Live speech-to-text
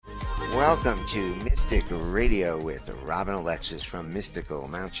Welcome to Mystic Radio with Robin Alexis from mystical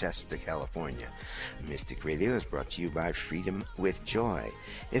Mount Shasta, California. Mystic Radio is brought to you by Freedom with Joy.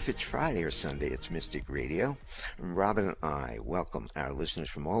 If it's Friday or Sunday, it's Mystic Radio. Robin and I welcome our listeners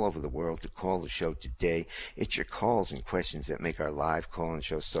from all over the world to call the show today. It's your calls and questions that make our live call-in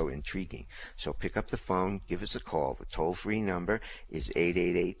show so intriguing. So pick up the phone, give us a call. The toll-free number is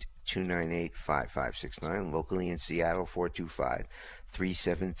 888-298-5569, locally in Seattle,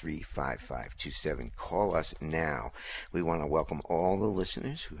 425-373-5527. Call us now. We want to welcome all the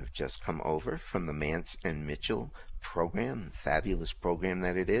listeners who have just come over from the Mance and Mitchell program, fabulous program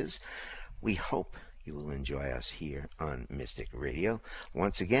that it is. We hope you will enjoy us here on Mystic Radio.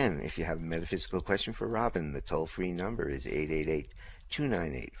 Once again, if you have a metaphysical question for Robin, the toll-free number is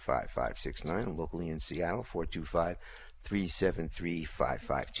 888-298-5569, locally in Seattle,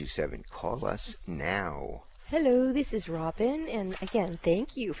 425-373-5527. Call us now. Hello, this is Robin, and again,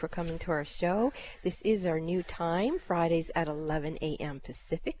 thank you for coming to our show. This is our new time, Fridays at 11 a.m.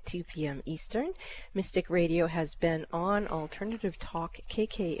 Pacific, 2 p.m. Eastern. Mystic Radio has been on Alternative Talk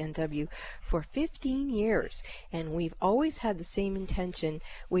KKNW for 15 years, and we've always had the same intention,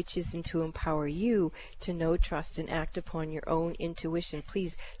 which is to empower you to know, trust, and act upon your own intuition.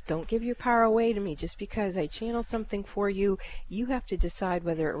 Please don't give your power away to me. Just because I channel something for you, you have to decide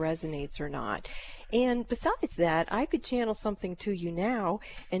whether it resonates or not. And besides that, I could channel something to you now,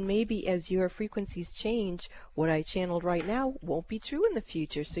 and maybe as your frequencies change, what I channeled right now won't be true in the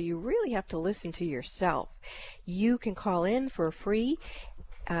future. So you really have to listen to yourself. You can call in for a free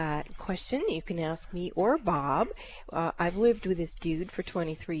question. You can ask me or Bob. I've lived with this dude for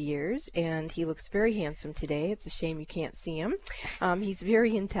 23 years, and he looks very handsome today. It's a shame you can't see him. He's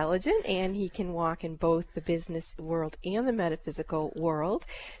very intelligent, and he can walk in both the business world and the metaphysical world.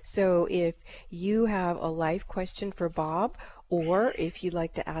 So if you have a life question for Bob, or if you'd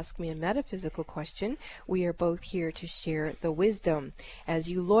like to ask me a metaphysical question, we are both here to share the wisdom. As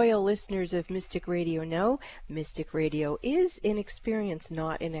you loyal listeners of Mystic Radio know, Mystic Radio is an experience,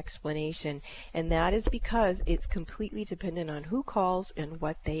 not an explanation. And that is because it's completely dependent on who calls and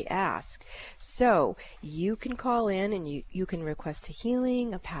what they ask. So you can call in and you can request a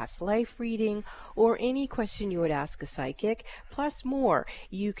healing, a past life reading, or any question you would ask a psychic, plus more.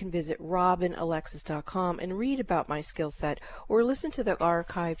 You can visit robinalexis.com and read about my skill set, or listen to the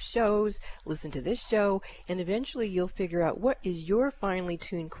archive shows, listen to this show, and eventually you'll figure out what is your finely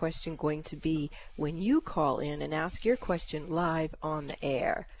tuned question going to be when you call in and ask your question live on the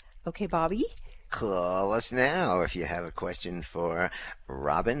air. Okay, Bobby? Call us now if you have a question for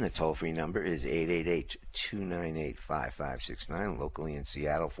Robin. The toll-free number is 888-298-5569, locally in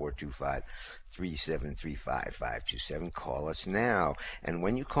Seattle, 425-373-5527. Call us now. And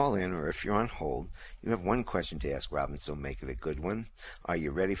when you call in, or if you're on hold, you have one question to ask Robin, so make it a good one. Are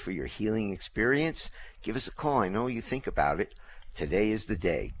you ready for your healing experience? Give us a call. I know you think about it. Today is the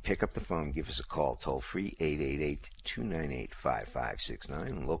day. Pick up the phone. Give us a call. Toll free,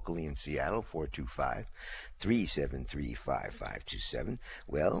 888-298-5569. Locally in Seattle, 425-373-5527.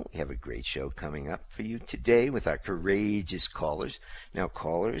 Well, we have a great show coming up for you today with our courageous callers. Now,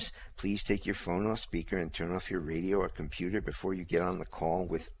 callers, please take your phone off speaker and turn off your radio or computer before you get on the call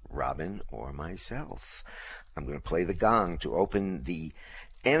with Robin or myself. I'm going to play the gong to open the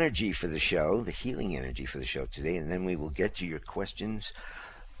energy for the show, the healing energy for the show today, and then we will get to your questions.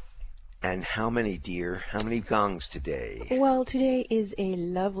 And how many, dear? How many gongs today? Well, today is a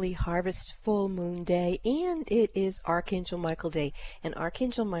lovely harvest full moon day, and it is Archangel Michael Day. And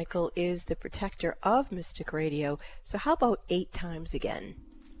Archangel Michael is the protector of Mystic Radio. So how about 8 times again?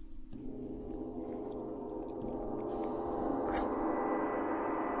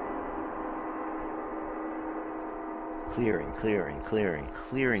 Clearing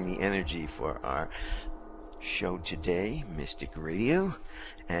the energy for our show today, Mystic Radio.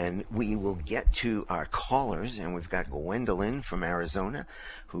 And we will get to our callers, and we've got Gwendolyn from Arizona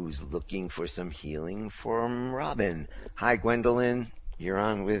who's looking for some healing from Robin. Hi, Gwendolyn. You're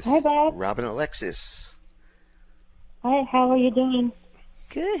on with Hi, Bob. Robin Alexis. Hi, how are you doing?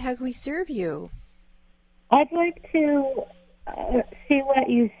 Good. How can we serve you? I'd like to see what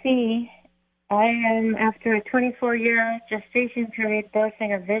you see. I am, after a 24-year gestation period,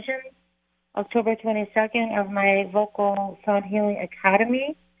 birthing a vision, October 22nd, of my Vocal Sound Healing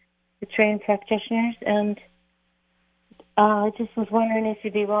Academy to train practitioners. And I just was wondering if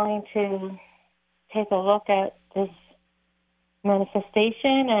you'd be willing to take a look at this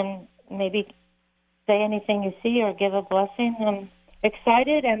manifestation and maybe say anything you see or give a blessing. I'm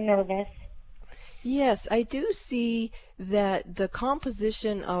excited and nervous. Yes, I do see that the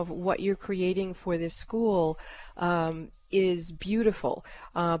composition of what you're creating for this school is beautiful,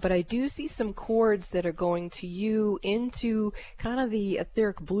 but I do see some cords that are going to you into kind of the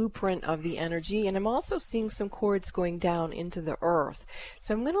etheric blueprint of the energy, and I'm also seeing some cords going down into the earth.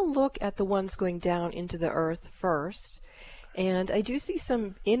 So I'm going to look at the ones going down into the earth first. And I do see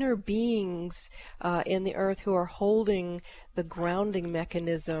some inner beings in the earth who are holding the grounding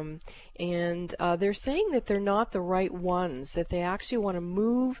mechanism, and they're saying that they're not the right ones, that they actually want to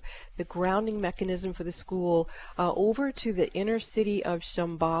move the grounding mechanism for the school over to the inner city of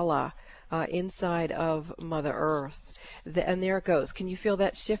Shambhala inside of Mother Earth. And there it goes. Can you feel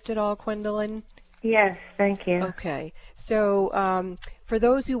that shift at all, Gwendolyn? Yes, thank you. Okay, so for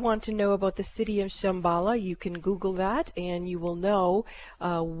those who want to know about the city of Shambhala, you can Google that and you will know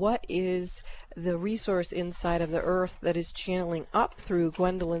what is the resource inside of the earth that is channeling up through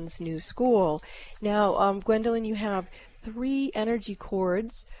Gwendolyn's new school. Now, Gwendolyn, you have 3 energy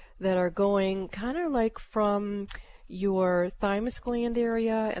cords that are going kind of like from your thymus gland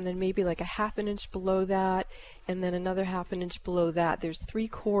area, and then maybe like a half an inch below that, and then another half an inch below that. There's 3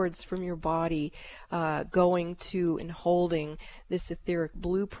 cords from your body going to and holding this etheric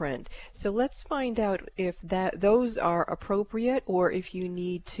blueprint. So let's find out if those are appropriate, or if you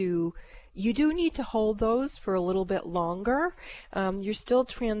need to. You do need to hold those for a little bit longer. You're still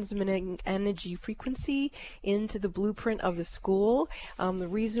transmitting energy frequency into the blueprint of the school. The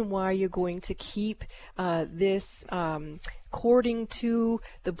reason why you're going to keep this cording to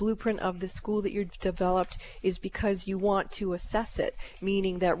the blueprint of the school that you've developed is because you want to assess it,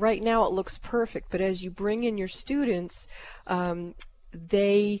 meaning that right now it looks perfect, but as you bring in your students,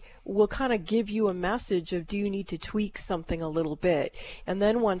 they will kind of give you a message of, do you need to tweak something a little bit? And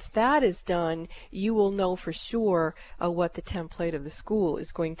then once that is done, you will know for sure what the template of the school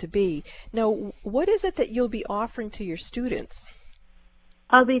is going to be. Now, what is it that you'll be offering to your students?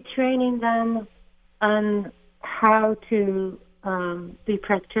 I'll be training them on how to be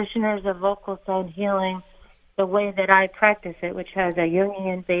practitioners of vocal sound healing the way that I practice it, which has a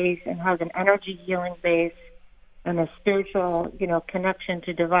Jungian base and has an energy healing base, and a spiritual, connection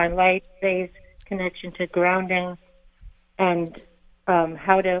to divine light base, connection to grounding, and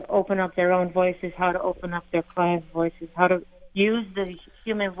how to open up their own voices, how to open up their clients' voices, how to use the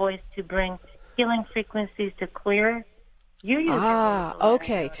human voice to bring healing frequencies to clear.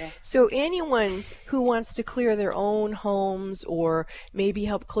 Okay. So anyone who wants to clear their own homes, or maybe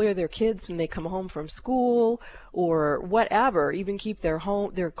help clear their kids when they come home from school, or whatever, even keep their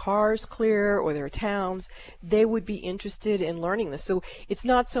cars clear, or their towns, they would be interested in learning this. So it's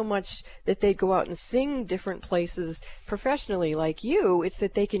not so much that they go out and sing different places professionally like you, it's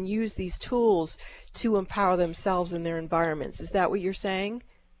that they can use these tools to empower themselves in their environments. Is that what you're saying?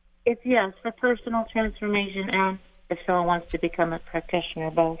 It's yes, for personal transformation, and if someone wants to become a practitioner,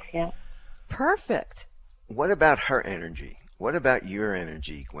 both, yeah. Perfect. What about her energy? What about your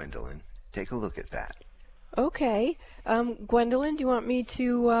energy, Gwendolyn? Take a look at that. Okay. Gwendolyn, do you want me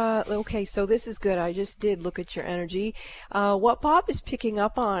to, okay, so this is good. I just did look at your energy. What Bob is picking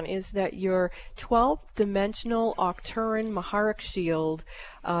up on is that your 12th dimensional Octuran Maharic shield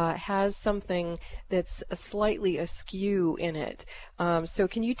has something that's slightly askew in it. So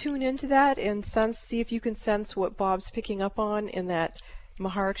can you tune into that and see if you can sense what Bob's picking up on in that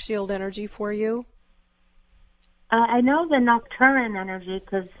Maharic shield energy for you? I know the Nocturan energy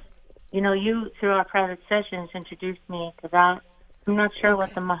because you, through our private sessions, introduced me to that. I'm not sure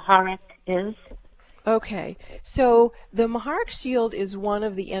what the Maharic is. Okay, so the Maharic shield is one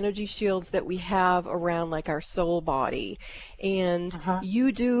of the energy shields that we have around like our soul body. And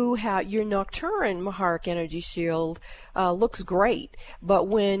you do have your Nocturan Maharic energy shield looks great. But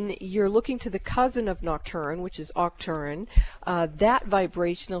when you're looking to the cousin of Nocturan, which is Octuran, that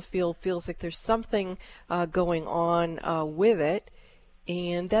vibrational field feels like there's something going on with it.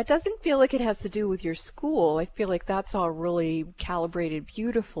 And that doesn't feel like it has to do with your school. I feel like that's all really calibrated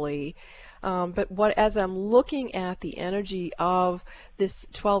beautifully. But as I'm looking at the energy of this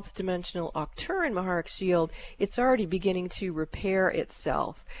 12th dimensional Octuran Maharic shield, it's already beginning to repair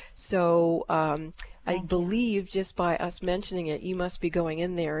itself. So I believe just by us mentioning it, you must be going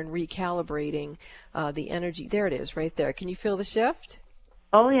in there and recalibrating the energy. There it is, right there. Can you feel the shift?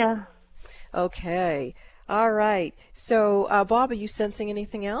 Oh, yeah. Okay. All right. So, Bob, are you sensing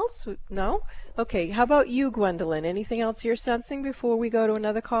anything else? No? Okay. How about you, Gwendolyn? Anything else you're sensing before we go to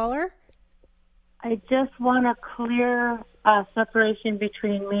another caller? I just want a clear separation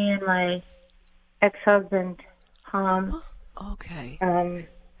between me and my ex-husband, Tom. Okay.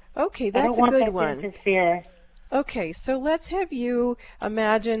 Okay, that's a good one. I don't want that to interfere. Okay, so let's have you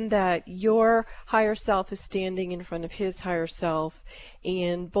imagine that your higher self is standing in front of his higher self,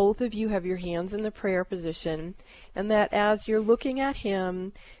 and both of you have your hands in the prayer position, and that as you're looking at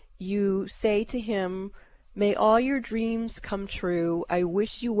him, you say to him, "May all your dreams come true. I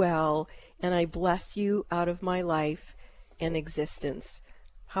wish you well, and I bless you out of my life and existence."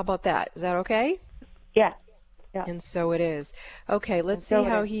 How about that? Is that okay? Yeah. Yeah. And so it is. Okay, let's see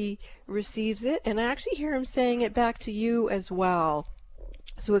how he receives it. And I actually hear him saying it back to you as well.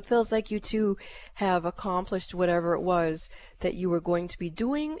 So it feels like you two have accomplished whatever it was that you were going to be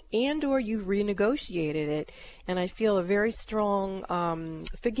doing, and or you've renegotiated it. And I feel a very strong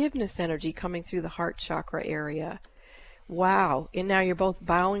forgiveness energy coming through the heart chakra area. Wow. And now you're both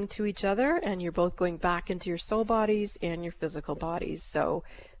bowing to each other, and you're both going back into your soul bodies and your physical bodies. So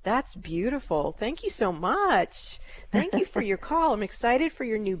that's beautiful. Thank you so much. Thank you for your call. I'm excited for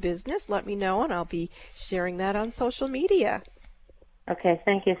your new business. Let me know, and I'll be sharing that on social media. Okay,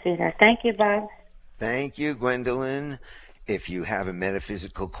 thank you, sweetheart. Thank you, Bob. Thank you, Gwendolyn. If you have a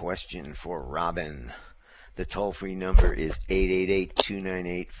metaphysical question for Robin, the toll-free number is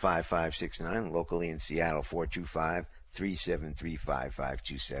 888-298-5569, locally in Seattle,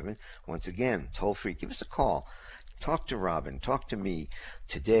 425-373-5527. Once again, toll-free. Give us a call. Talk to Robin. Talk to me.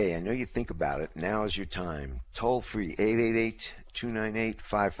 Today, I know you think about it. Now is your time. Toll free,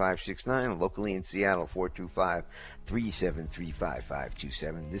 888-298-5569. Locally in Seattle,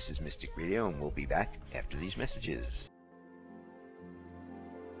 425-373-5527. This is Mystic Radio, and we'll be back after these messages.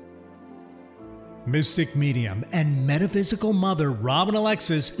 Mystic medium and metaphysical mother Robin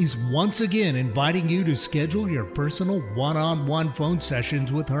Alexis is once again inviting you to schedule your personal one-on-one phone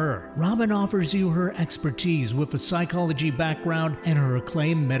sessions with her. Robin offers you her expertise with a psychology background and her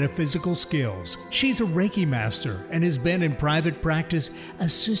acclaimed metaphysical skills. She's a Reiki master and has been in private practice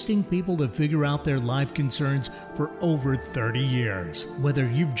assisting people to figure out their life concerns for over 30 years. Whether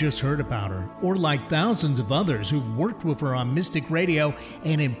you've just heard about her or like thousands of others who've worked with her on Mystic Radio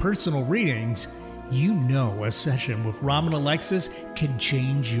and in personal readings, you know a session with Robin Alexis can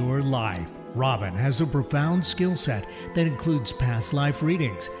change your life. Robin has a profound skill set that includes past life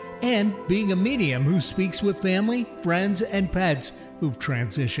readings and being a medium who speaks with family, friends, and pets who've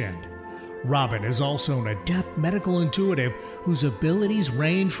transitioned. Robin is also an adept medical intuitive whose abilities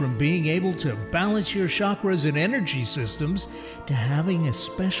range from being able to balance your chakras and energy systems to having a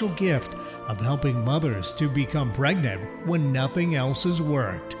special gift of helping mothers to become pregnant when nothing else has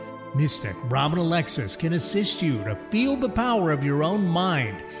worked. Mystic Robin Alexis can assist you to feel the power of your own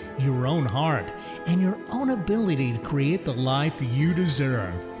mind, your own heart, and your own ability to create the life you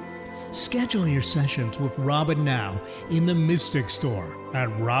deserve. Schedule your sessions with Robin now in the Mystic Store at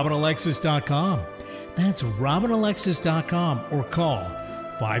RobinAlexis.com. That's RobinAlexis.com, or call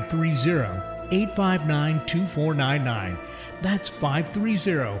 530-859-2499. That's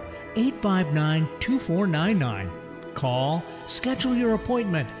 530-859-2499. Call, schedule your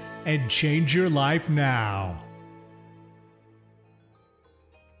appointment, and change your life now.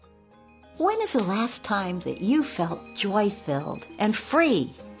 When is the last time that you felt joy-filled and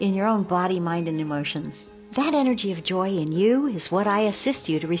free in your own body, mind, and emotions? That energy of joy in you is what I assist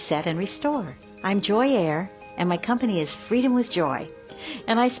you to reset and restore. I'm Joy Air, and my company is Freedom with Joy,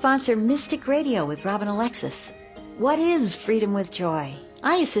 and I sponsor Mystic Radio with Robin Alexis. What is Freedom with Joy?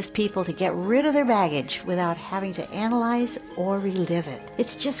 I assist people to get rid of their baggage without having to analyze or relive it.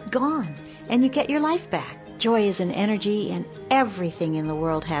 It's just gone, and you get your life back. Joy is an energy, and everything in the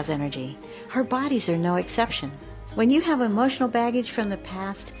world has energy. Our bodies are no exception. When you have emotional baggage from the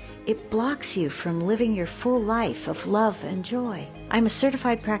past, it blocks you from living your full life of love and joy. I'm a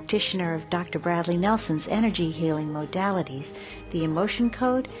certified practitioner of Dr. Bradley Nelson's energy healing modalities, the emotion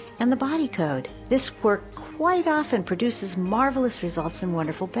code and the body code. This work quite often produces marvelous results and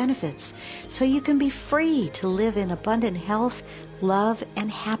wonderful benefits, so you can be free to live in abundant health, love,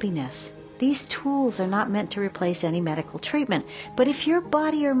 and happiness. These tools are not meant to replace any medical treatment, but if your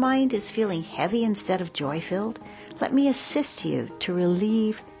body or mind is feeling heavy instead of joy-filled, let me assist you to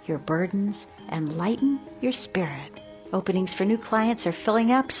relieve your burdens and lighten your spirit. Openings for new clients are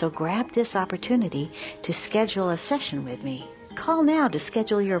filling up, so grab this opportunity to schedule a session with me. Call now to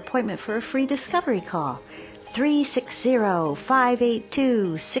schedule your appointment for a free discovery call.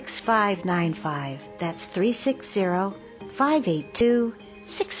 360-582-6595. That's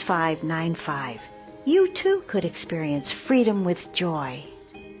 360-582-6595. You too could experience freedom with joy.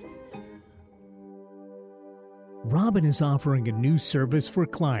 Robin is offering a new service for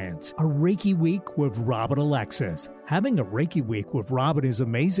clients, a Reiki Week with Robin Alexis. Having a Reiki Week with Robin is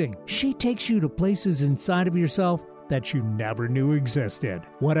amazing. She takes you to places inside of yourself that you never knew existed.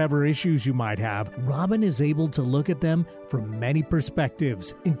 Whatever issues you might have, Robin is able to look at them from many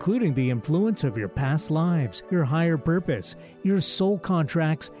perspectives, including the influence of your past lives, your higher purpose, your soul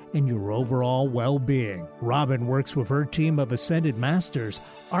contracts, and your overall well-being. Robin works with her team of ascended masters,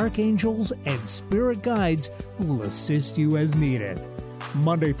 archangels, and spirit guides who will assist you as needed.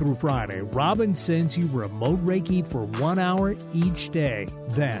 Monday through Friday, Robin sends you remote Reiki for 1 hour each day.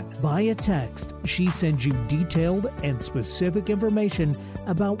 Then, via text, she sends you detailed and specific information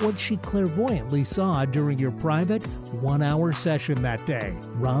about what she clairvoyantly saw during your private 1 hour session that day.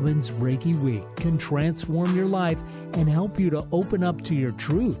 Robin's Reiki Week can transform your life and help you to open up to your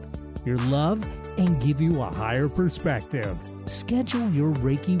truth, your love, and give you a higher perspective. Schedule your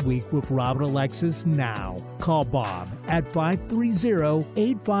Reiki Week with Robin Alexis now. Call Bob at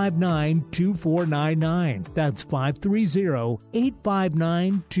 530-859-2499. That's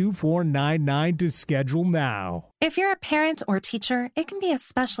 530-859-2499 to schedule now. If you're a parent or teacher, it can be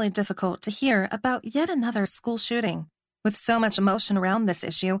especially difficult to hear about yet another school shooting. With so much emotion around this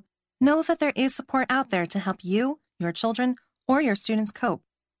issue, know that there is support out there to help you, your children, or your students cope.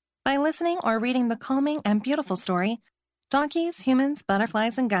 By listening or reading the calming and beautiful story, Donkeys, Humans,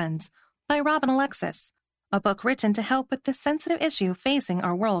 Butterflies, and Guns by Robin Alexis, a book written to help with this sensitive issue facing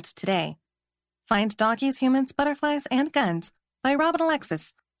our world today. Find Donkeys, Humans, Butterflies, and Guns by Robin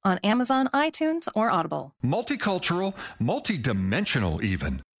Alexis on Amazon, iTunes, or Audible. Multicultural, multidimensional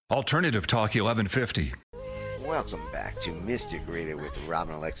even. Alternative Talk 1150. Welcome back to Mystic Radio with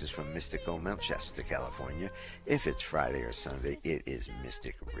Robin Alexis from Mystical Melchester, California. If it's Friday or Sunday, it is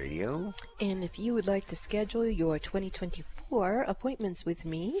Mystic Radio. And if you would like to schedule your 2024 appointments with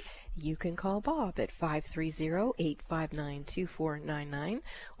me, you can call Bob at 530-859-2499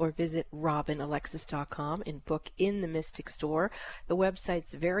 or visit robinalexis.com and book in the Mystic Store. The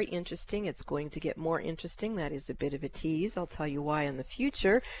website's very interesting. It's going to get more interesting. That is a bit of a tease. I'll tell you why in the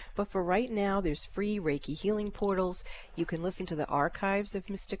future. But for right now, there's free Reiki healing portals. You can listen to the archives of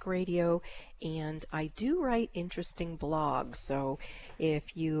Mystic Radio, and I do write interesting blogs. So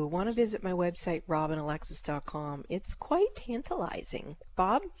if you want to visit my website, robinalexis.com, it's quite tantalizing.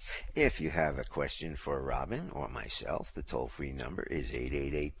 Bob? If you have a question for Robin or myself, the toll-free number is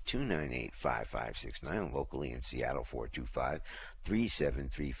 888-298-5569, locally in Seattle,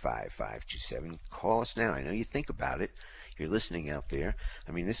 425-373-5527. Call us now. I know you think about it. You're listening out there.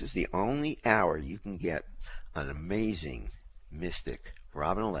 I mean, this is the only hour you can get an amazing mystic,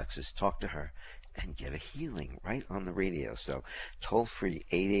 Robin Alexis. Talk to her and get a healing right on the radio. So toll-free,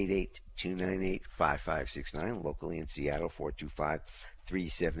 888-298-5569, locally in Seattle,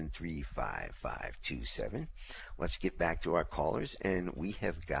 425-373-5527. Let's get back to our callers, and we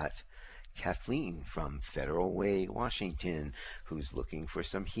have got Kathleen from Federal Way, Washington, who's looking for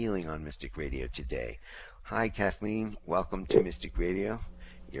some healing on Mystic Radio today. Hi, Kathleen. Welcome to Mystic Radio.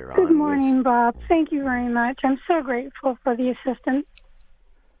 You're on. Good morning, Bob. Thank you very much. I'm so grateful for the assistance.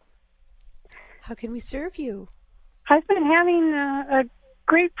 How can we serve you? I've been having a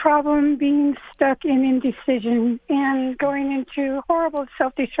great problem being stuck in indecision and going into horrible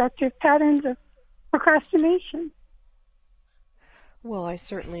self-destructive patterns of procrastination. Well, I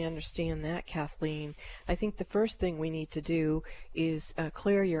certainly understand that, Kathleen. I think the first thing we need to do is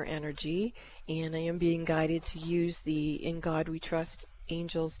clear your energy, and I am being guided to use the In God We Trust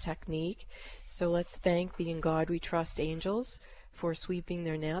Angels technique. So let's thank the In God We Trust Angels for sweeping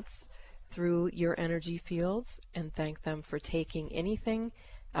their nets through your energy fields, and thank them for taking anything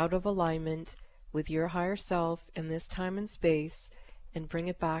out of alignment with your higher self in this time and space and bring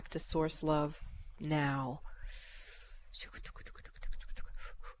it back to Source Love now.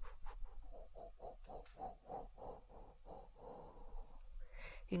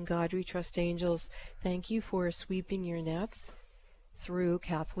 In God We Trust Angels, thank you for sweeping your nets through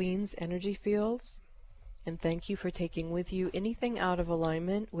Kathleen's energy fields, and thank you for taking with you anything out of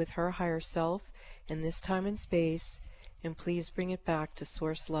alignment with her higher self in this time and space, and please bring it back to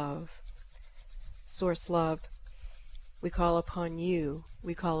Source Love. Source Love, we call upon you,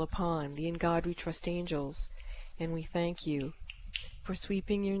 we call upon the In God We Trust Angels, and we thank you for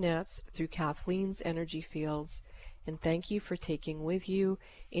sweeping your nets through Kathleen's energy fields, and thank you for taking with you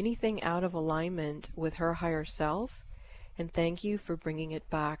anything out of alignment with her higher self, and thank you for bringing it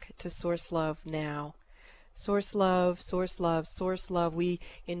back to Source Love now. Source Love, Source Love, Source Love, we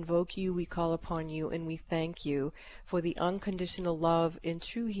invoke you, we call upon you, and we thank you for the unconditional love and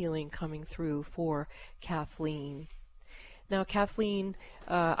true healing coming through for Kathleen. Now, Kathleen,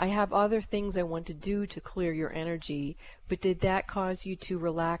 I have other things I want to do to clear your energy, but did that cause you to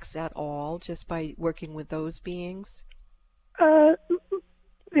relax at all just by working with those beings?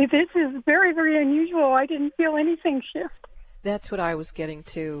 This is very, very unusual. I didn't feel anything shift. That's what I was getting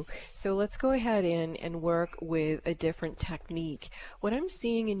to. So let's go ahead in and work with a different technique. What I'm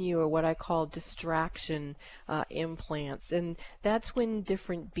seeing in you are what I call distraction implants, and that's when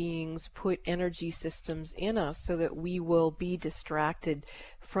different beings put energy systems in us so that we will be distracted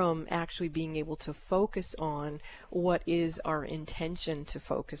from actually being able to focus on what is our intention to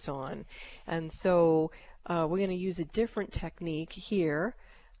focus on. And so we're going to use a different technique here.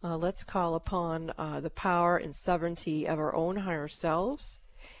 Let's call upon the power and sovereignty of our own higher selves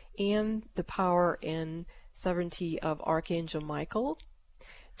and the power and sovereignty of Archangel Michael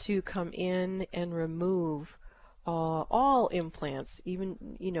to come in and remove all implants, even,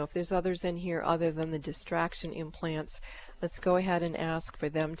 if there's others in here other than the distraction implants. Let's go ahead and ask for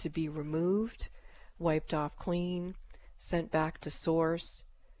them to be removed, wiped off clean, sent back to source,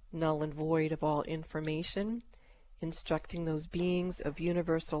 null and void of all information, instructing those beings of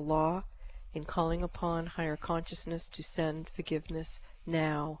universal law and calling upon higher consciousness to send forgiveness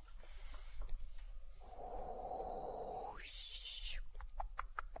now.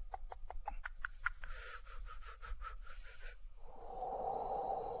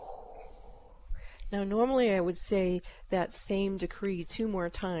 Now, normally I would say that same decree 2 more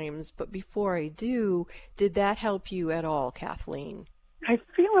times, but before I do, did that help you at all, Kathleen? I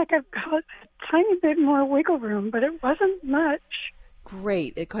feel like I've got a tiny bit more wiggle room, but it wasn't much.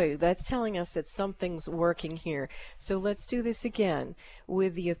 Great. Okay, that's telling us that something's working here. So let's do this again.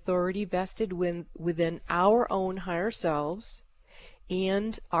 With the authority vested within our own higher selves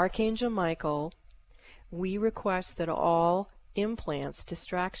and Archangel Michael, we request that all implants,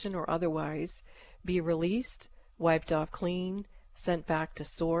 distraction or otherwise, be released, wiped off clean, sent back to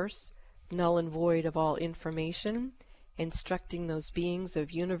source, null and void of all information, instructing those beings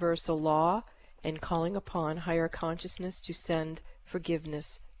of universal law and calling upon higher consciousness to send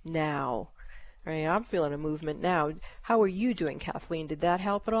forgiveness now. All right, I'm feeling a movement now. How are you doing, Kathleen? Did that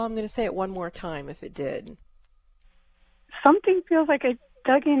help at all? I'm going to say it one more time if it did. Something feels like I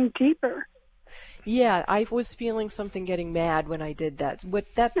dug in deeper. Yeah, I was feeling something getting mad when I did that.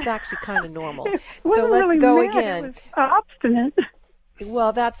 That's actually kind of normal. So let's really go mad. again. It was obstinate.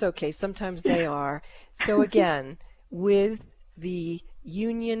 Well, that's okay. Sometimes they are. So again, with the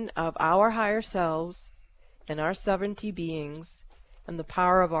union of our higher selves and our sovereignty beings and the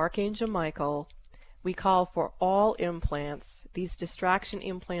power of Archangel Michael, we call for all implants, these distraction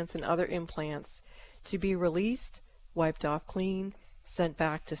implants and other implants, to be released, wiped off clean, sent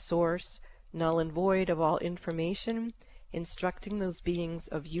back to source, null and void of all information, instructing those beings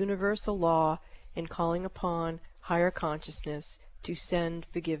of universal law and calling upon higher consciousness to send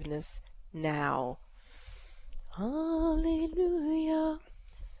forgiveness now. Hallelujah,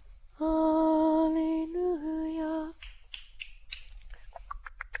 hallelujah.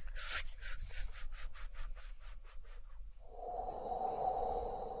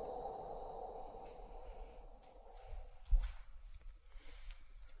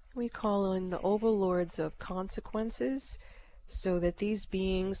 We call in the overlords of consequences so that these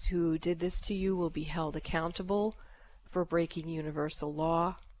beings who did this to you will be held accountable for breaking universal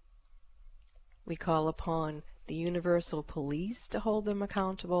law. We call upon the universal police to hold them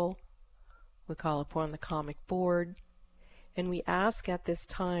accountable. We call upon the karmic board. And we ask at this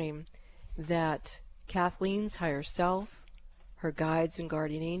time that Kathleen's higher self, her guides and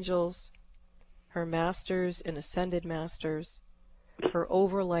guardian angels, her masters and ascended masters, her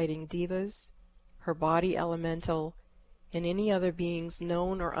overlighting divas, her body elemental, and any other beings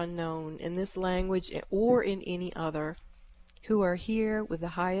known or unknown in this language or in any other, who are here with the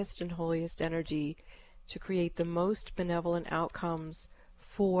highest and holiest energy to create the most benevolent outcomes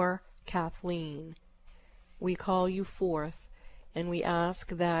for Kathleen. We call you forth, and we ask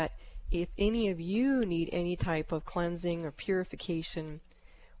that if any of you need any type of cleansing or purification,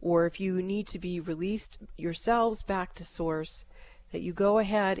 or if you need to be released yourselves back to source, that you go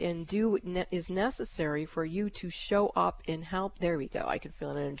ahead and do what is necessary for you to show up and help. There we go. I can feel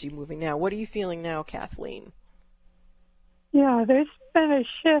an energy moving now. What are you feeling now, Kathleen? Yeah, there's been a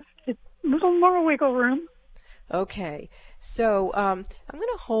shift. It's a little more wiggle room. Okay, so I'm going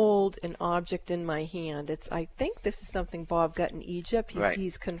to hold an object in my hand. I think this is something Bob got in Egypt.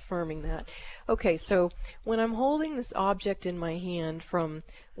 He's confirming that. Okay, so when I'm holding this object in my hand from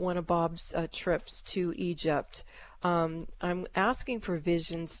one of Bob's trips to Egypt, I'm asking for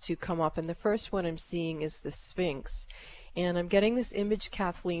visions to come up, and the first one I'm seeing is the Sphinx. And I'm getting this image,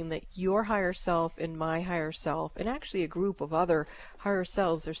 Kathleen, that your higher self and my higher self, and actually a group of other higher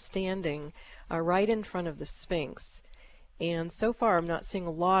selves, are standing right in front of the Sphinx. And so far I'm not seeing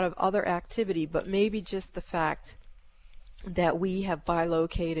a lot of other activity, but maybe just the fact that we have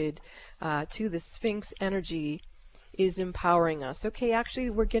bilocated to the Sphinx energy is empowering us. Okay, actually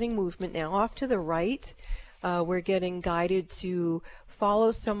we're getting movement now off to the right. We're getting guided to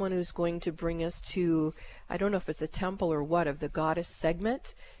follow someone who's going to bring us to, I don't know if it's a temple or what, of the goddess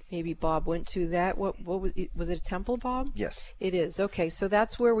segment. Maybe Bob went to that. What was it, a temple, Bob? Yes. It is. Okay, so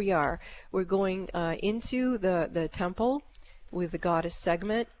that's where we are. We're going into the temple with the goddess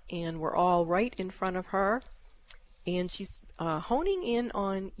segment, and we're all right in front of her. And she's honing in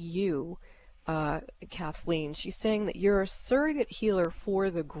on you, Kathleen. She's saying that you're a surrogate healer for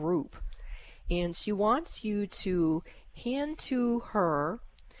the group. And she wants you to hand to her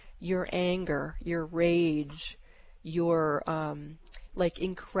your anger, your rage, your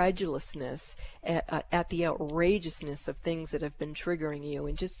incredulousness at the outrageousness of things that have been triggering you,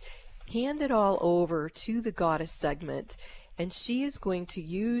 and just hand it all over to the goddess segment. And she is going to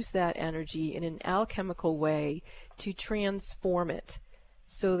use that energy in an alchemical way to transform it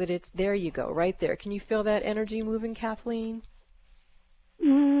so that it's, there you go, right there. Can you feel that energy moving, Kathleen?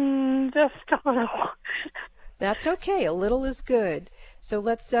 Just a little. That's okay. A little is good. So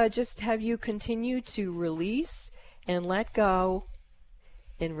let's just have you continue to release and let go,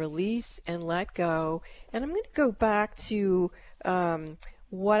 and release and let go. And I'm going to go back to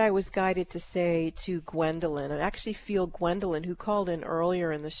what I was guided to say to Gwendolyn. I actually feel Gwendolyn, who called in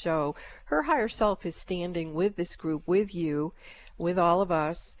earlier in the show, her higher self is standing with this group, with you, with all of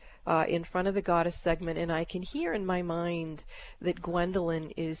us, in front of the goddess segment, and I can hear in my mind that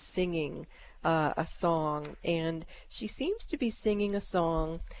Gwendolyn is singing a song, and she seems to be singing a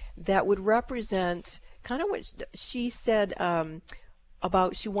song that would represent kind of what she said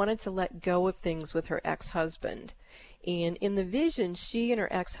about she wanted to let go of things with her ex-husband. And in the vision, she and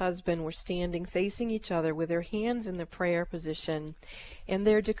her ex-husband were standing facing each other with their hands in the prayer position, and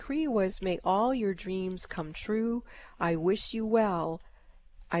their decree was, "May all your dreams come true. I wish you well.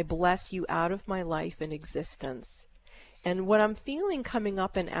 I bless you out of my life and existence." And what I'm feeling coming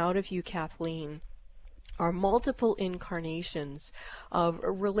up and out of you, Kathleen, are multiple incarnations of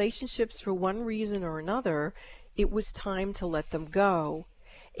relationships for one reason or another. It was time to let them go.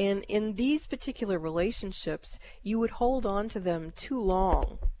 And in these particular relationships, you would hold on to them too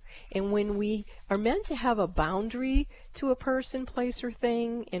long. And when we are meant to have a boundary to a person, place, or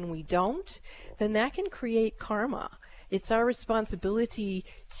thing, and we don't, then that can create karma. It's our responsibility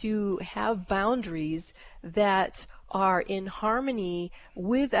to have boundaries that are in harmony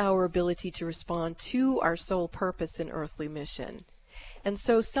with our ability to respond to our soul purpose and earthly mission. And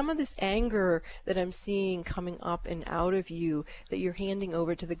so some of this anger that I'm seeing coming up and out of you that you're handing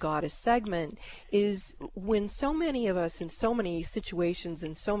over to the goddess segment is when so many of us in so many situations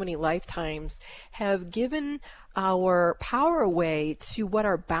in so many lifetimes have given our power away to what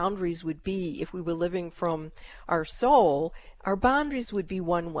our boundaries would be. If we were living from our soul, our boundaries would be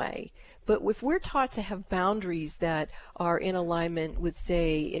one way. But if we're taught to have boundaries that are in alignment with,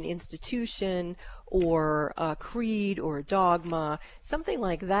 say, an institution or a creed or a dogma, something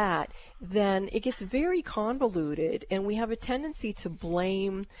like that, then it gets very convoluted, and we have a tendency to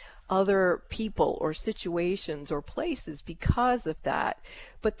blame other people or situations or places because of that.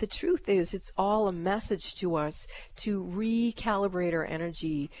 But the truth is, it's all a message to us to recalibrate our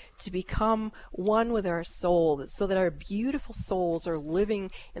energy, to become one with our soul, so that our beautiful souls are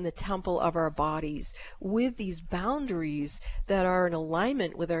living in the temple of our bodies with these boundaries that are in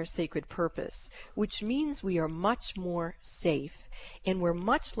alignment with our sacred purpose, which means we are much more safe, and we're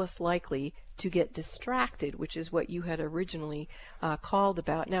much less likely to get distracted, which is what you had originally called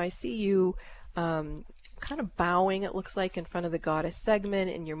about. Now I see you kind of bowing, it looks like, in front of the goddess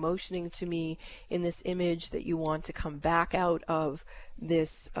segment, and you're motioning to me in this image that you want to come back out of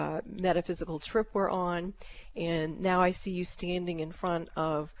this metaphysical trip we're on. And now I see you standing in front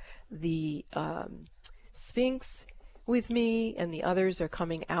of the Sphinx with me, and the others are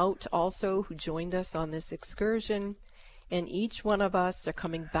coming out also who joined us on this excursion. And each one of us are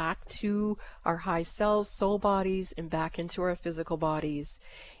coming back to our high selves, soul bodies, and back into our physical bodies.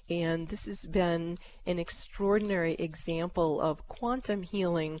 And this has been an extraordinary example of quantum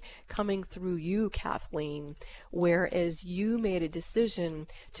healing coming through you, Kathleen, whereas you made a decision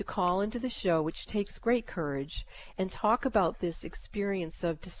to call into the show, which takes great courage, and talk about this experience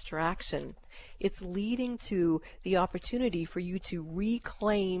of distraction. It's leading to the opportunity for you to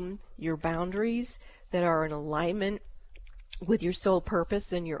reclaim your boundaries that are in alignment with your soul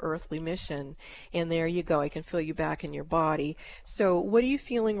purpose and your earthly mission. And there you go. I can feel you back in your body. So what are you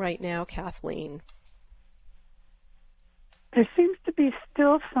feeling right now, Kathleen? There seems to be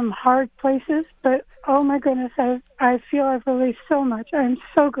still some hard places, but oh my goodness, I feel I've released so much. I'm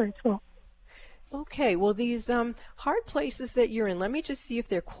so grateful. Okay, well, these hard places that you're in, let me just see if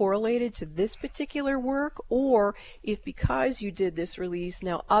they're correlated to this particular work, or if because you did this release,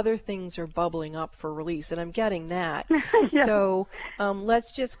 now other things are bubbling up for release, and I'm getting that. Yeah. So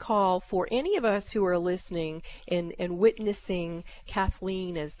let's just call for any of us who are listening and witnessing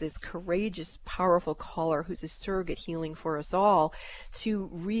Kathleen as this courageous, powerful caller who's a surrogate healing for us all, to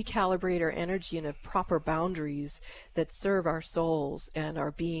recalibrate our energy and have proper boundaries that serve our souls and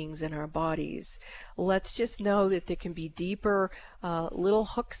our beings and our bodies. Let's just know that there can be deeper little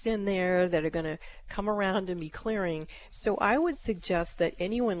hooks in there that are going to come around and be clearing. So I would suggest that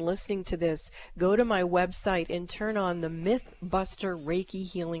anyone listening to this go to my website and turn on the Mythbuster Reiki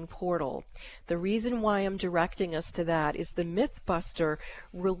Healing Portal. The reason why I'm directing us to that is the Mythbuster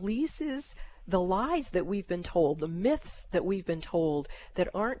releases the lies that we've been told, the myths that we've been told that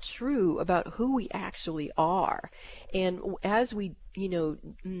aren't true about who we actually are. And as we,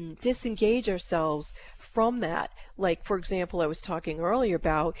 disengage ourselves from that, like, for example, I was talking earlier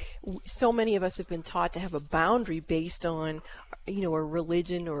about so many of us have been taught to have a boundary based on, a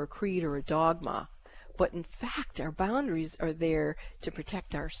religion or a creed or a dogma. But in fact, our boundaries are there to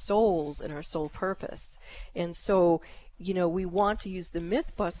protect our souls and our soul purpose. And so, we want to use the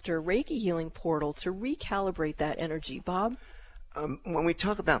Mythbuster Reiki Healing Portal to recalibrate that energy. Bob? When we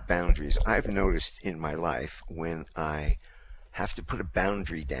talk about boundaries, I've noticed in my life when I have to put a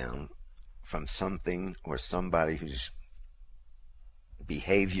boundary down from something or somebody whose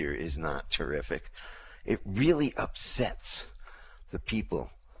behavior is not terrific, it really upsets the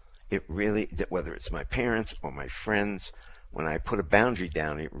people. It really, whether it's my parents or my friends, when I put a boundary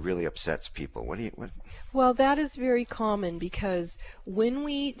down, it really upsets people. What? Well, that is very common, because when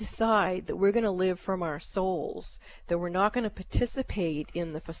we decide that we're going to live from our souls, that we're not going to participate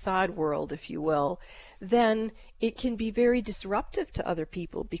in the facade world, if you will, then it can be very disruptive to other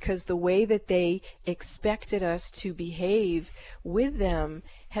people, because the way that they expected us to behave with them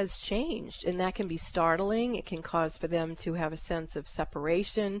has changed, and that can be startling. It can cause for them to have a sense of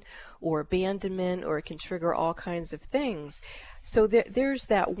separation or abandonment, or it can trigger all kinds of things. So there's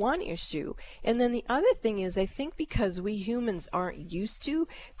that one issue. And then the other thing is, I think because we humans aren't used to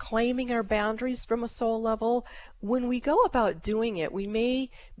claiming our boundaries from a soul level, when we go about doing it, we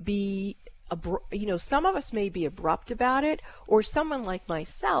may be some of us may be abrupt about it, or someone like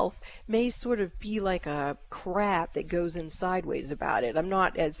myself may sort of be like a crab that goes in sideways about it. I'm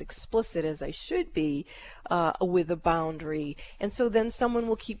not as explicit as I should be with a boundary. And so then someone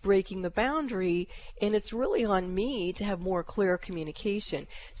will keep breaking the boundary, and it's really on me to have more clear communication.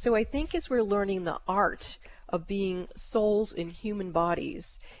 So I think as we're learning the art of being souls in human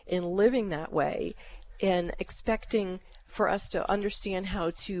bodies and living that way, and expecting for us to understand how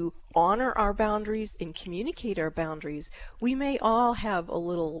to honor our boundaries and communicate our boundaries, we may all have a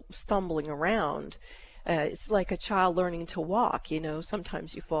little stumbling around. It's like a child learning to walk,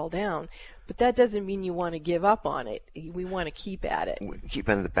 sometimes you fall down, but that doesn't mean you want to give up on it. We want to keep at it. Keep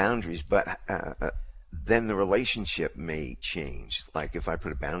on the boundaries, but then the relationship may change. Like if I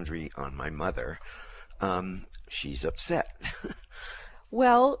put a boundary on my mother, she's upset.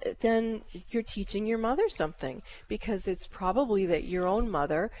 Well, then you're teaching your mother something, because it's probably that your own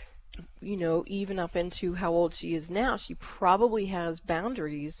mother, even up into how old she is now, she probably has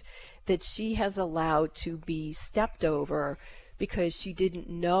boundaries that she has allowed to be stepped over because she didn't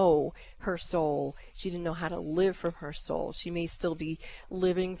know her soul. She didn't know how to live from her soul. She may still be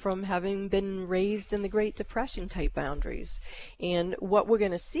living from having been raised in the Great Depression type boundaries. And what we're going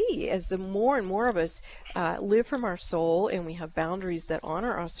to see as the more and more of us live from our soul, and we have boundaries that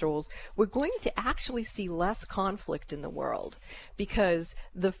honor our souls, we're going to actually see less conflict in the world, because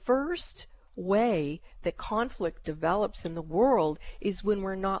the first way that conflict develops in the world is when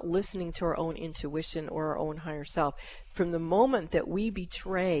we're not listening to our own intuition or our own higher self. From the moment that we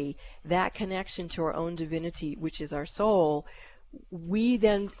betray that connection to our own divinity, which is our soul, we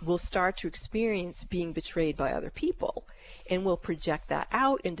then will start to experience being betrayed by other people, and we'll project that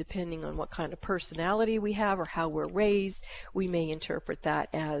out, and depending on what kind of personality we have or how we're raised, we may interpret that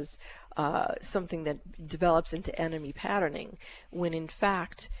as something that develops into enemy patterning, when in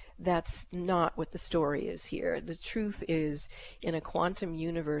fact that's not what the story is here. The truth is, in a quantum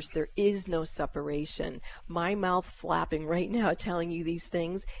universe, there is no separation. My mouth flapping right now telling you these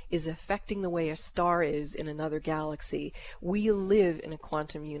things is affecting the way a star is in another galaxy. We live in a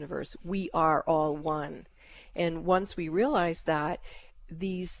quantum universe. We are all one. And once we realize that,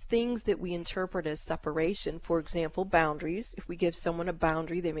 these things that we interpret as separation, for example, boundaries, if we give someone a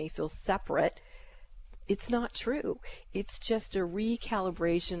boundary, they may feel separate. It's not true. It's just a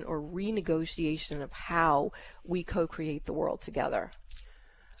recalibration or renegotiation of how we co-create the world together.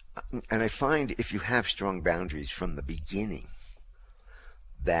 And I find if you have strong boundaries from the beginning,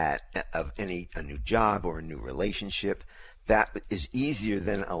 that of a new job or a new relationship, that is easier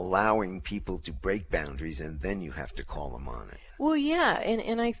than allowing people to break boundaries and then you have to call them on it. Well, yeah,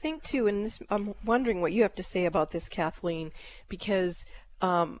 and I think too, and this, I'm wondering what you have to say about this, Kathleen, because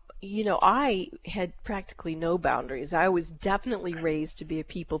I had practically no boundaries. I was definitely raised to be a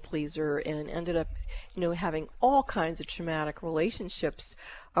people pleaser and ended up, having all kinds of traumatic relationships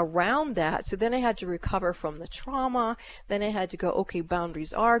around that. So then I had to recover from the trauma. Then I had to go, okay,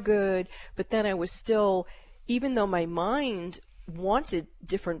 boundaries are good. But then I was still, even though my mind wanted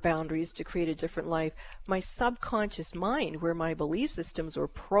different boundaries to create a different life, my subconscious mind, where my belief systems were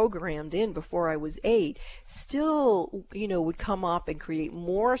programmed in before I was 8, still, would come up and create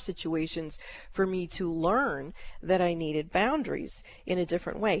more situations for me to learn that I needed boundaries in a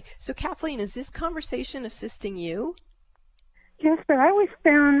different way. So Kathleen, is this conversation assisting you? Yes, but I always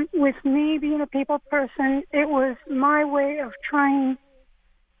found with me being a people person, it was my way of trying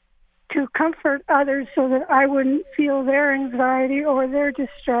to comfort others so that I wouldn't feel their anxiety or their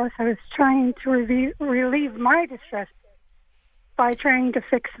distress. I was trying to relieve my distress by trying to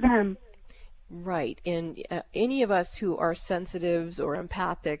fix them. Right. And any of us who are sensitives or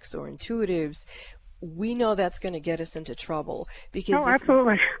empathics or intuitives, we know that's going to get us into trouble because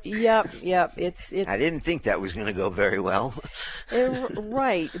absolutely. Yep. It's. I didn't think that was going to go very well.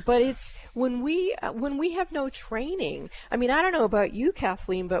 Right, but it's when we have no training. I mean, I don't know about you,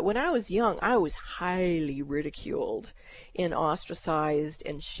 Kathleen, but when I was young, I was highly ridiculed and ostracized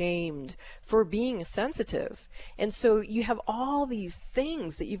and shamed for being sensitive. And so you have all these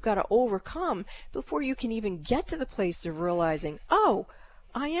things that you've got to overcome before you can even get to the place of realizing, oh,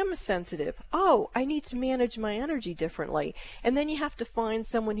 I am sensitive. Oh, I need to manage my energy differently. And then you have to find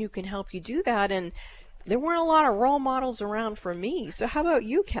someone who can help you do that. And there weren't a lot of role models around for me. So how about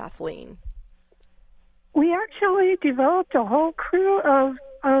you, Kathleen? We actually developed a whole crew of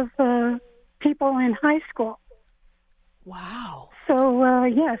people in high school. Wow. So,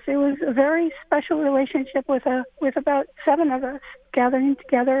 yes, it was a very special relationship with about 7 of us gathering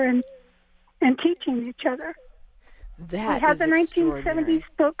together and teaching each other. That we have the 1970s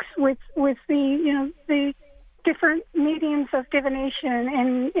books with the different mediums of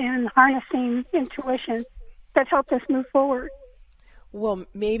divination and harnessing intuition that helped us move forward. Well,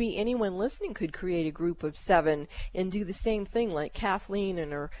 maybe anyone listening could create a group of 7 and do the same thing like Kathleen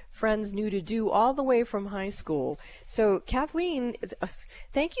and her friends knew to do all the way from high school. So, Kathleen,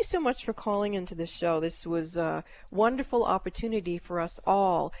 thank you so much for calling into the show. This was a wonderful opportunity for us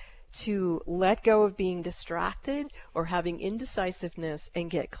all to let go of being distracted or having indecisiveness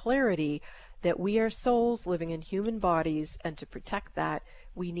and get clarity that we are souls living in human bodies, and to protect that,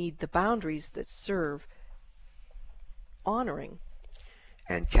 we need the boundaries that serve honoring.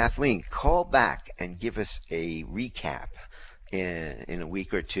 And Kathleen, call back and give us a recap in a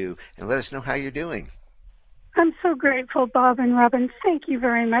week or two and let us know how you're doing. I'm so grateful, Bob and Robin. Thank you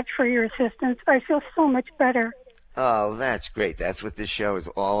very much for your assistance. I feel so much better. Oh, that's great. That's what this show is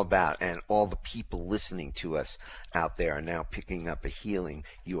all about. And all the people listening to us out there are now picking up a healing.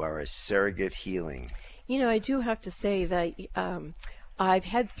 You are a surrogate healing. I do have to say that I've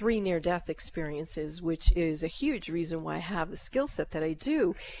had 3 near-death experiences, which is a huge reason why I have the skill set that I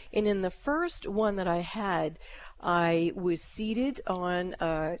do. And in the first one that I had, I was seated on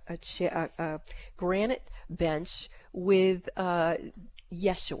a granite bench with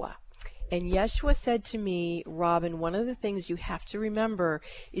Yeshua. And Yeshua said to me, Robin, one of the things you have to remember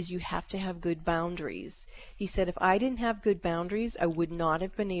is you have to have good boundaries. He said, if I didn't have good boundaries, I would not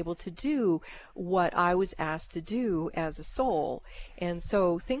have been able to do what I was asked to do as a soul. And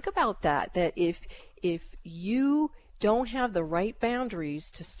so think about that if you don't have the right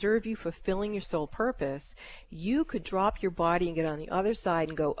boundaries to serve you fulfilling your soul purpose, you could drop your body and get on the other side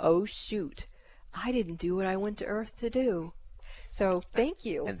and go, oh, shoot, I didn't do what I went to Earth to do. So thank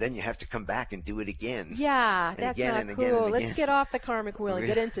you. And then you have to come back and do it again. Yeah, that's not cool. Let's get off the karmic wheel and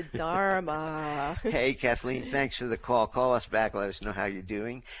get into Dharma. Hey, Kathleen, thanks for the call. Call us back. Let us know how you're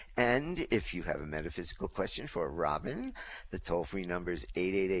doing. And if you have a metaphysical question for Robin, the toll-free number is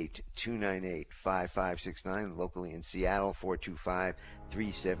 888-298-5569. Locally in Seattle,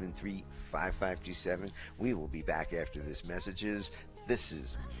 425-373-5527. We will be back after this messages. This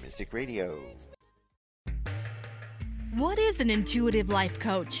is Mystic Radio. What is an intuitive life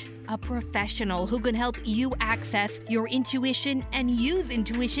coach? A professional who can help you access your intuition and use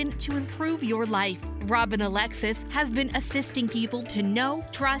intuition to improve your life. Robin Alexis has been assisting people to know,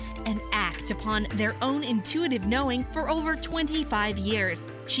 trust, and act upon their own intuitive knowing for over 25 years.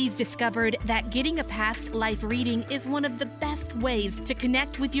 She's discovered that getting a past life reading is one of the best ways to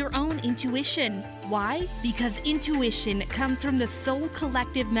connect with your own intuition. Why? Because intuition comes from the soul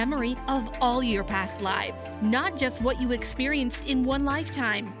collective memory of all your past lives, not just what you experienced in one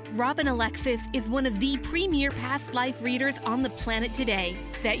lifetime. Robin Alexis is one of the premier past life readers on the planet today.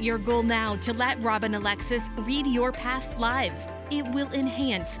 Set your goal now to let Robin Alexis read your past lives. It will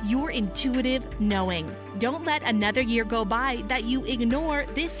enhance your intuitive knowing. Don't let another year go by that you ignore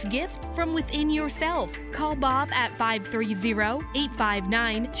this gift from within yourself. Call Bob at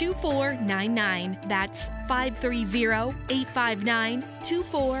 530-859-2499. That's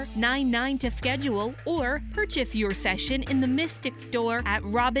 530-859-2499 to schedule or purchase your session in the Mystic Store at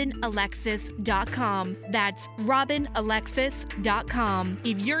robinalexis.com. That's robinalexis.com.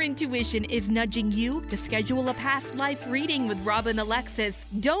 If your intuition is nudging you to schedule a past life reading with Robin Alexis,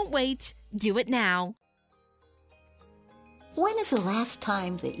 don't wait. Do it now. When is the last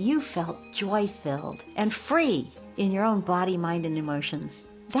time that you felt joy-filled and free in your own body, mind, and emotions?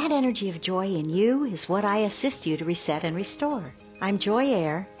 That energy of joy in you is what I assist you to reset and restore. I'm Joy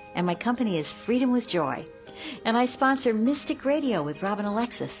Air, and my company is Freedom with Joy, and I sponsor Mystic Radio with Robin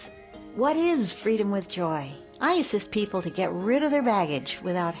Alexis. What is Freedom with Joy? I assist people to get rid of their baggage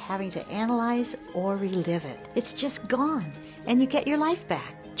without having to analyze or relive it. It's just gone, and you get your life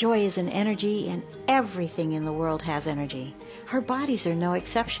back. Joy is an energy, and everything in the world has energy. Our bodies are no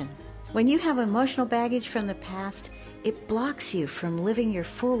exception. When you have emotional baggage from the past, it blocks you from living your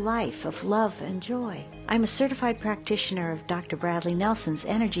full life of love and joy. I'm a certified practitioner of Dr. Bradley Nelson's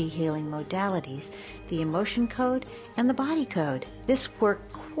energy healing modalities, the emotion code and the body code. This work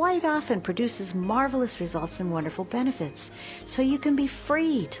quite often produces marvelous results and wonderful benefits, so you can be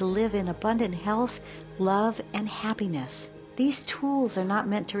free to live in abundant health, love, and happiness. These tools are not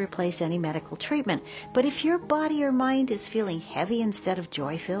meant to replace any medical treatment, but if your body or mind is feeling heavy instead of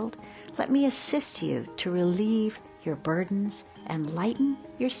joy-filled, let me assist you to relieve your burdens and lighten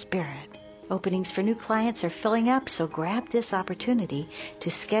your spirit. Openings for new clients are filling up, so grab this opportunity to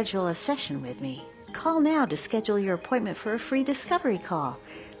schedule a session with me. Call now to schedule your appointment for a free discovery call.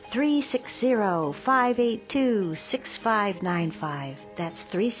 360-582-6595. That's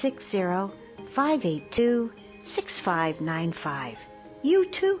 360-582-6595. You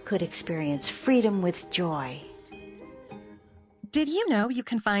too could experience freedom with joy. Did you know you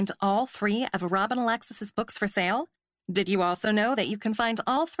can find all 3 of Robin Alexis's books for sale? Did you also know that you can find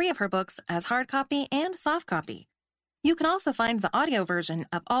all 3 of her books as hard copy and soft copy? You can also find the audio version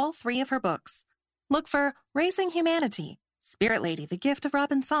of all 3 of her books. Look for Raising Humanity, Spirit Lady, The Gift of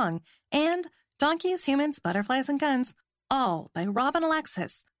Robin's Song, and Donkeys, Humans, Butterflies, and Guns, all by Robin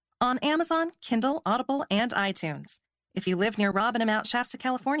Alexis, on Amazon, Kindle, Audible, and iTunes. If you live near Robin in Mount Shasta,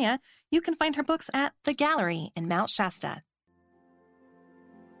 California, you can find her books at The Gallery in Mount Shasta.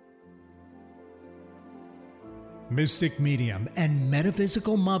 Mystic medium and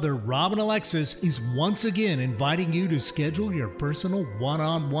metaphysical mother Robin Alexis is once again inviting you to schedule your personal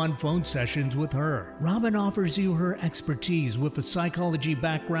one-on-one phone sessions with her. Robin offers you her expertise with a psychology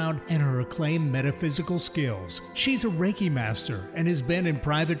background and her acclaimed metaphysical skills. She's a Reiki master and has been in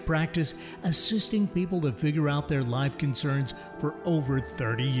private practice assisting people to figure out their life concerns for over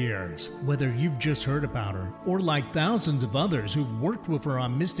 30 years. Whether you've just heard about her or like thousands of others who've worked with her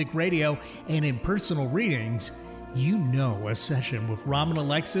on Mystic Radio and in personal readings, you know a session with Robin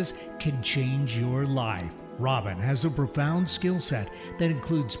Alexis can change your life. Robin has a profound skill set that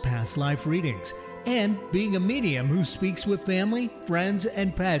includes past life readings and being a medium who speaks with family, friends,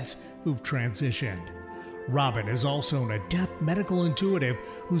 and pets who've transitioned. Robin is also an adept medical intuitive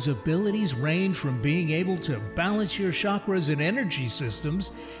whose abilities range from being able to balance your chakras and energy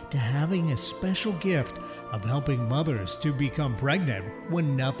systems to having a special gift of helping mothers to become pregnant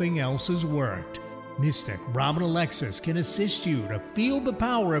when nothing else has worked. Mystic Robin Alexis can assist you to feel the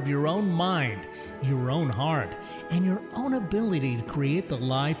power of your own mind, your own heart, and your own ability to create the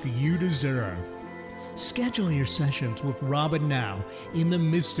life you deserve. Schedule your sessions with Robin now in the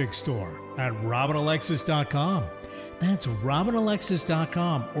Mystic Store at robinalexis.com. That's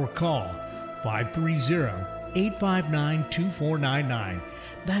robinalexis.com or call 530-859-2499.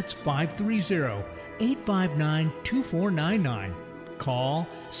 That's 530-859-2499. Call,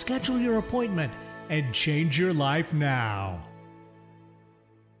 schedule your appointment, and change your life now.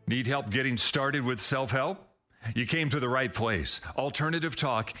 Need help getting started with self-help? You came to the right place. Alternative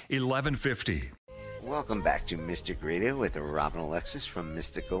Talk 1150. Welcome back to Mystic Radio with Robin Alexis from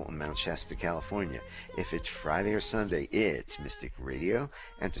Mystical Mount Shasta, California. If it's Friday or Sunday, it's Mystic Radio.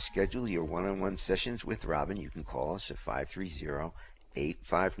 And to schedule your one-on-one sessions with Robin, you can call us at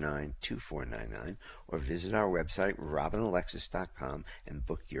 859-2499, or visit our website, robinalexis.com, and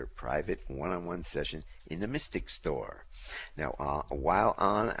book your private one-on-one session in the Mystic Store. Now, while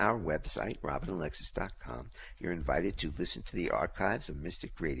on our website, robinalexis.com, you're invited to listen to the archives of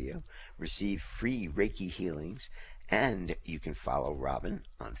Mystic Radio, receive free Reiki healings, and you can follow Robin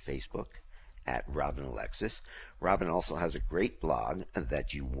on Facebook at Robin Alexis. Robin also has a great blog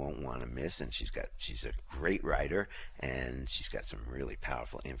that you won't want to miss, and she's a great writer, and she's got some really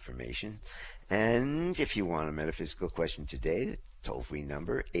powerful information. And if you want a metaphysical question today, the toll-free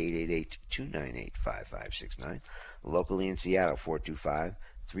number 888-298-5569. Locally in Seattle,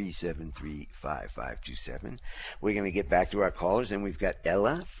 425-373-5527. We're going to get back to our callers, and we've got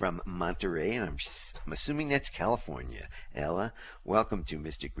Ella from Monterey, and I'm assuming that's California. Ella, welcome to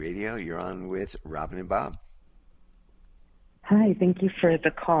Mystic Radio. You're on with Robin and Bob. Hi, thank you for the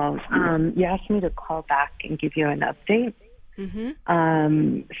call. You asked me to call back and give you an update.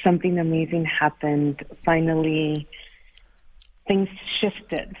 Mm-hmm. Something amazing happened. Finally, things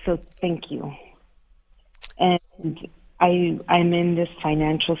shifted, so thank you. And I'm in this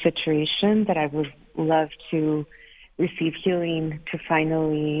financial situation that I would love to receive healing to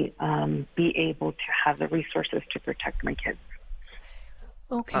finally be able to have the resources to protect my kids.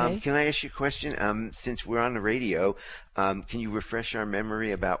 Okay. Can I ask you a question? Since we're on the radio, can you refresh our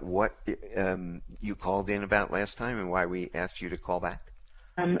memory about what you called in about last time and why we asked you to call back?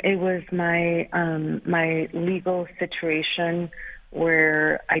 It was my legal situation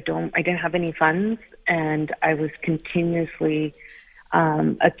where I didn't have any funds, and I was continuously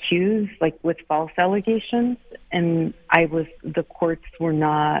accused, like with false allegations, and the courts were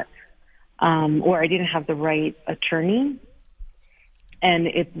not, or I didn't have the right attorney. And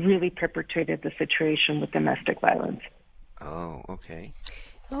it really perpetuated the situation with domestic violence. Oh, okay.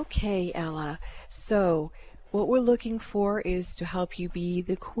 Okay, Ella. So what we're looking for is to help you be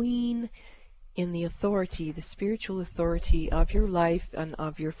the queen in the authority, the spiritual authority of your life and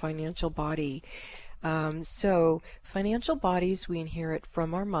of your financial body. So financial bodies we inherit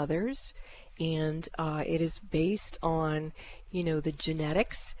from our mothers, and it is based on, the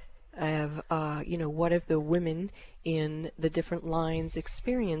genetics of, what have the women in the different lines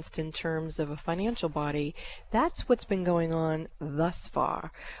experienced in terms of a financial body. That's what's been going on thus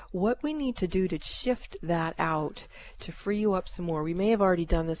far. What we need to do to shift that out, to free you up some more, we may have already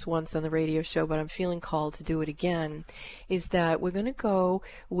done this once on the radio show, but I'm feeling called to do it again, is that we're going to go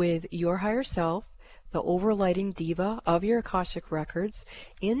with your higher self, the overlighting diva of your Akashic records,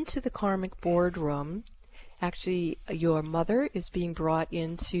 into the karmic boardroom. Actually, your mother is being brought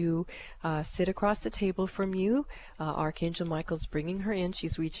in to sit across the table from you. Archangel Michael's bringing her in.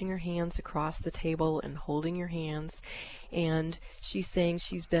 She's reaching her hands across the table and holding your hands. And she's saying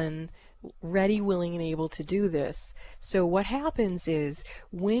she's been ready, willing, and able to do this. So what happens is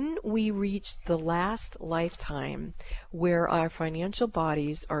when we reach the last lifetime where our financial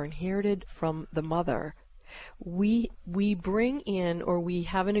bodies are inherited from the mother, we bring in, or we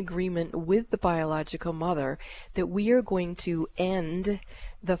have an agreement with the biological mother that we are going to end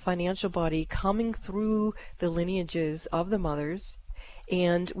the financial body coming through the lineages of the mothers,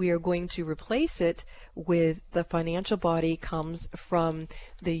 and we are going to replace it with the financial body comes from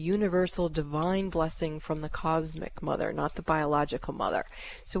the universal divine blessing from the cosmic mother, not the biological mother.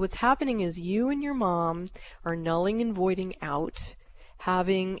 So what's happening is you and your mom are nulling and voiding out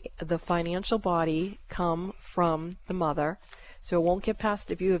having the financial body come from the mother. So it won't get past,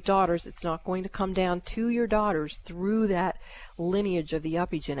 if you have daughters, it's not going to come down to your daughters through that lineage of the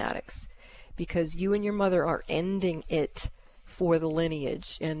epigenetics, because you and your mother are ending it for the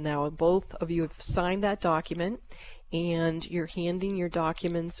lineage. And now both of you have signed that document, and you're handing your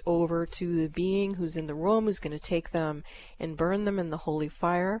documents over to the being who's in the room, who's going to take them and burn them in the holy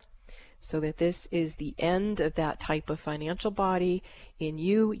fire, so that this is the end of that type of financial body in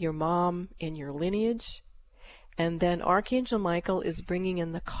you, your mom, and your lineage. And then Archangel Michael is bringing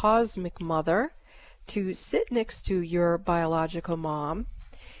in the cosmic mother to sit next to your biological mom.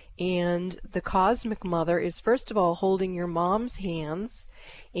 And the cosmic mother is first of all holding your mom's hands,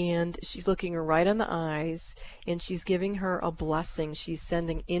 and she's looking her right in the eyes, and she's giving her a blessing. She's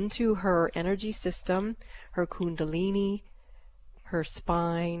sending into her energy system, her kundalini, her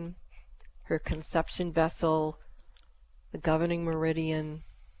spine, her conception vessel, the governing meridian,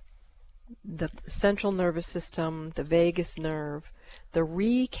 the central nervous system, the vagus nerve, the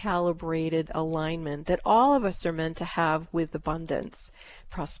recalibrated alignment that all of us are meant to have with abundance,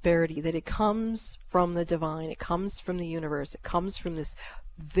 prosperity, that it comes from the divine, it comes from the universe, it comes from this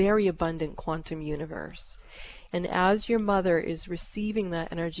very abundant quantum universe. And as your mother is receiving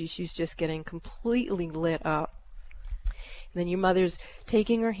that energy, she's just getting completely lit up. Then your mother's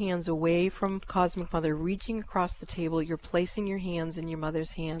taking her hands away from Cosmic Mother, reaching across the table. You're placing your hands in your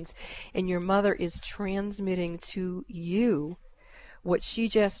mother's hands, and your mother is transmitting to you what she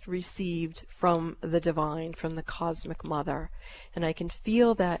just received from the divine, from the Cosmic Mother. And I can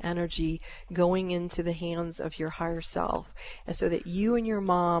feel that energy going into the hands of your higher self, and so that you and your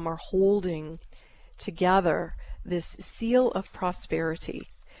mom are holding together this seal of prosperity,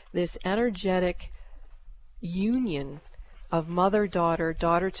 this energetic union of mother-daughter,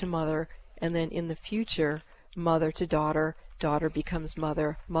 daughter to mother, and then in the future, mother to daughter, daughter becomes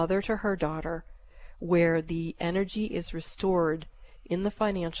mother, mother to her daughter, where the energy is restored in the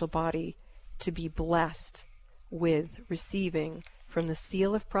financial body to be blessed with receiving from the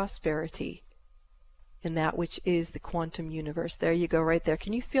seal of prosperity in that which is the quantum universe. There you go, right there.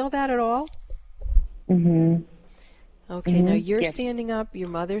 Can you feel that at all? Mm-hmm. Okay, now you're standing up, your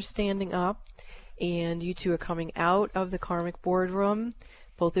mother's standing up, and you two are coming out of the karmic boardroom.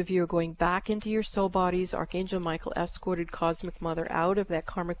 Both of you are going back into your soul bodies. Archangel Michael escorted Cosmic Mother out of that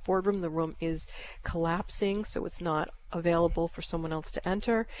karmic boardroom. The room is collapsing, so it's not available for someone else to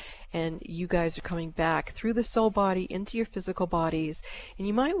enter. And you guys are coming back through the soul body into your physical bodies. And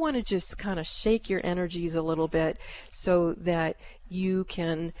you might want to just kind of shake your energies a little bit so that you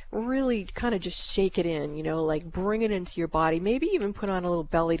can really kind of just shake it in, you know, like bring it into your body. Maybe even put on a little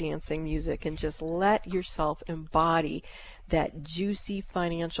belly dancing music and just let yourself embody that juicy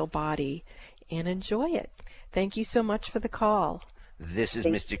financial body and enjoy it. Thank you so much for the call. This is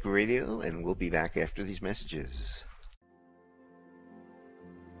Mystic Radio, and we'll be back after these messages.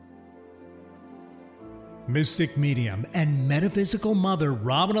 Mystic medium and metaphysical mother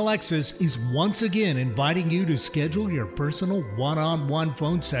Robin Alexis is once again inviting you to schedule your personal one-on-one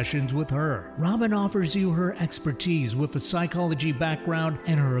phone sessions with her. Robin offers you her expertise with a psychology background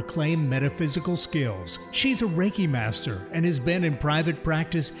and her acclaimed metaphysical skills. She's a Reiki master and has been in private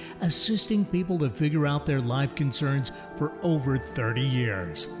practice assisting people to figure out their life concerns for over 30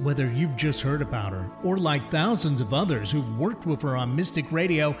 years. Whether you've just heard about her or like thousands of others who've worked with her on Mystic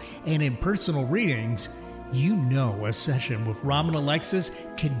Radio and in personal readings, you know a session with Robin Alexis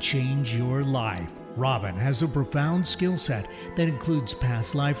can change your life. Robin has a profound skill set that includes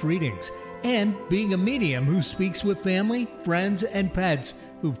past life readings and being a medium who speaks with family, friends, and pets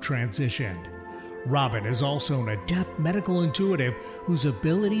who've transitioned. Robin is also an adept medical intuitive whose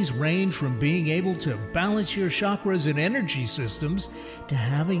abilities range from being able to balance your chakras and energy systems to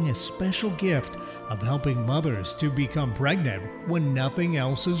having a special gift of helping mothers to become pregnant when nothing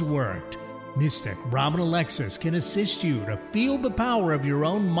else has worked. Mystic Robin Alexis can assist you to feel the power of your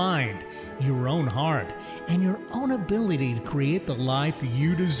own mind, your own heart, and your own ability to create the life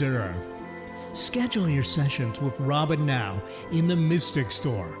you deserve. Schedule your sessions with Robin now in the Mystic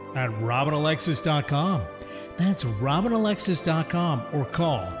Store at RobinAlexis.com. That's RobinAlexis.com or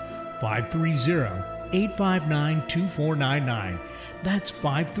call 530-859-2499. That's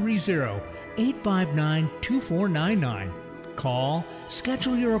 530-859-2499. Call,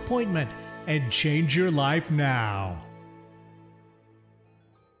 schedule your appointment, and change your life now.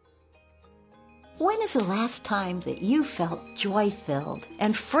 When is the last time that you felt joy-filled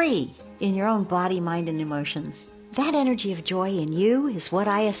and free in your own body, mind, and emotions? That energy of joy in you is what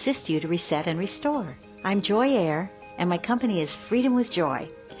I assist you to reset and restore. I'm Joy Air, and my company is Freedom with Joy,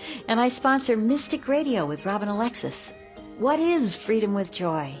 and I sponsor Mystic Radio with Robin Alexis. What is Freedom with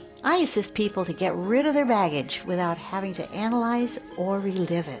Joy? I assist people to get rid of their baggage without having to analyze or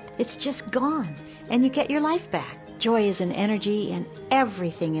relive it. It's just gone, and you get your life back. Joy is an energy, and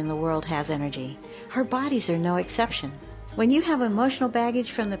everything in the world has energy. Our bodies are no exception. When you have emotional baggage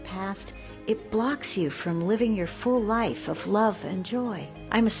from the past, it blocks you from living your full life of love and joy.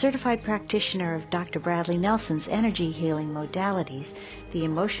 I'm a certified practitioner of Dr. Bradley Nelson's energy healing modalities, the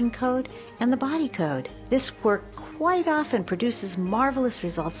emotion code, and the body code. This work quite often produces marvelous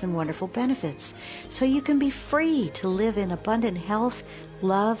results and wonderful benefits, so you can be free to live in abundant health,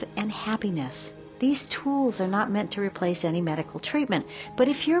 love, and happiness. These tools are not meant to replace any medical treatment, but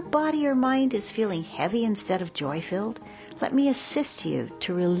if your body or mind is feeling heavy instead of joy-filled, let me assist you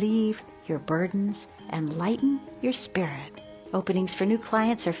to relieve your burdens and lighten your spirit. Openings for new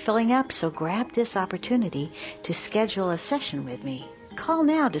clients are filling up, so grab this opportunity to schedule a session with me. Call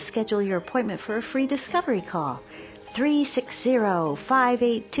now to schedule your appointment for a free discovery call.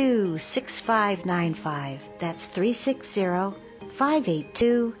 360-582-6595. That's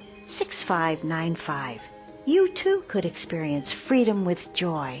 360-582-6595. You too could experience freedom with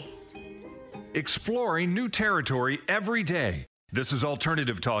joy. Exploring new territory every day. This is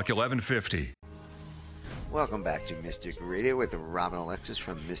Alternative Talk 1150. Welcome back to Mystic Radio with Robin Alexis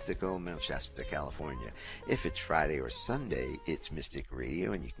from mystical Mount Shasta, California. If it's Friday or Sunday, it's Mystic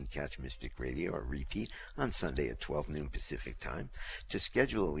Radio, and you can catch Mystic Radio or repeat on Sunday at 12 noon Pacific time. To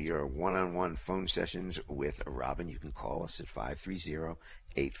schedule your one-on-one phone sessions with Robin, you can call us at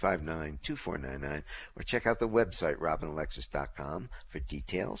 530-859-2499 or check out the website robinalexis.com for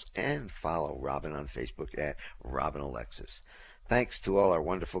details, and follow Robin on Facebook at Robin Alexis. Thanks to all our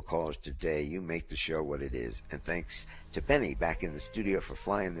wonderful callers today. You make the show what it is. And thanks to Benny back in the studio for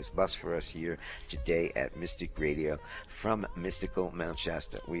flying this bus for us here today at Mystic Radio from mystical Mount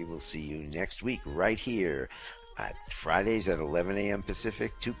Shasta. We will see you next week right here at Fridays at 11 a.m.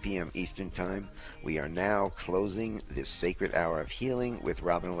 Pacific, 2 p.m. Eastern Time. We are now closing this sacred hour of healing with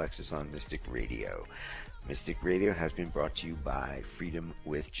Robin Alexis on Mystic Radio. Mystic Radio has been brought to you by Freedom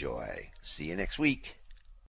with Joy. See you next week.